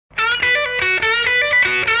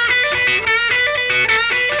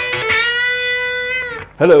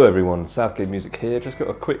Hello everyone, Southgate Music here. Just got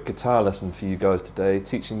a quick guitar lesson for you guys today,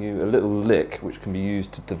 teaching you a little lick which can be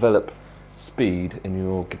used to develop speed in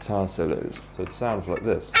your guitar solos. So it sounds like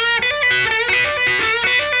this.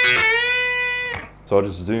 So I'll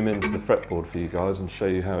just zoom into the fretboard for you guys and show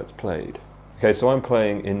you how it's played. Okay, so I'm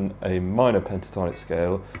playing in a minor pentatonic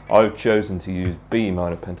scale. I've chosen to use B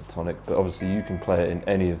minor pentatonic, but obviously you can play it in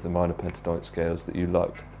any of the minor pentatonic scales that you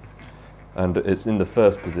like. And it's in the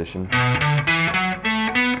first position.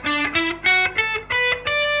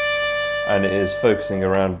 And it is focusing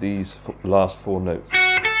around these last four notes. So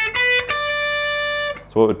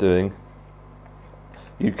what we're doing,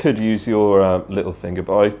 you could use your little finger,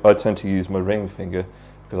 but I tend to use my ring finger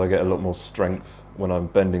because I get a lot more strength when I'm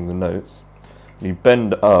bending the notes. You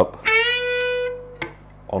bend up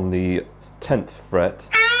on the 10th fret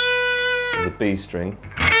of the B string,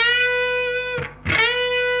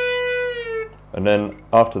 and then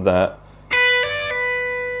after that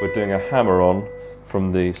we're doing a hammer on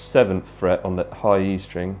from the 7th fret on the high E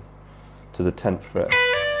string to the 10th fret,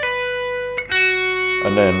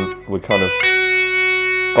 and then we're kind of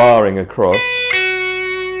barring across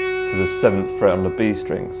to the 7th fret on the B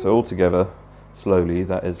string. So altogether, slowly,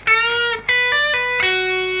 that is.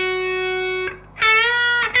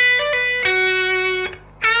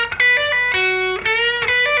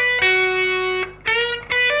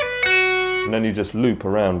 And then you just loop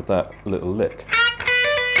around that little lick.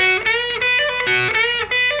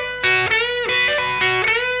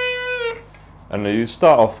 And you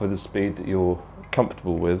start off with a speed that you're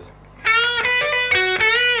comfortable with.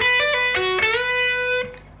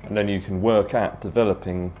 And then you can work at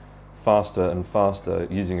developing faster and faster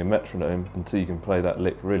using a metronome until you can play that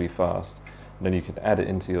lick really fast. And then you can add it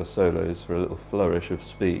into your solos for a little flourish of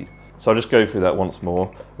speed. So I'll just go through that once more.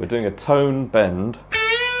 We're doing a tone bend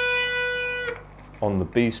on the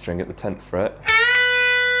B string at the 10th fret,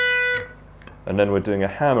 and then we're doing a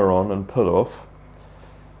hammer on and pull off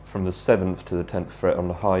from the 7th to the 10th fret on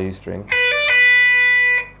the high E string,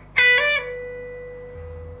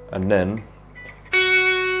 and then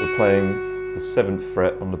we're playing the 7th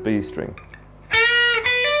fret on the B string.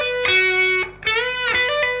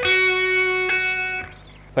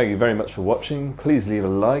 Thank you very much for watching. Please leave a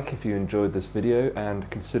like if you enjoyed this video and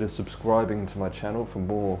consider subscribing to my channel for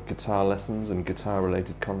more guitar lessons and guitar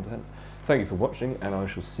related content. Thank you for watching, and I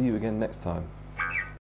shall see you again next time.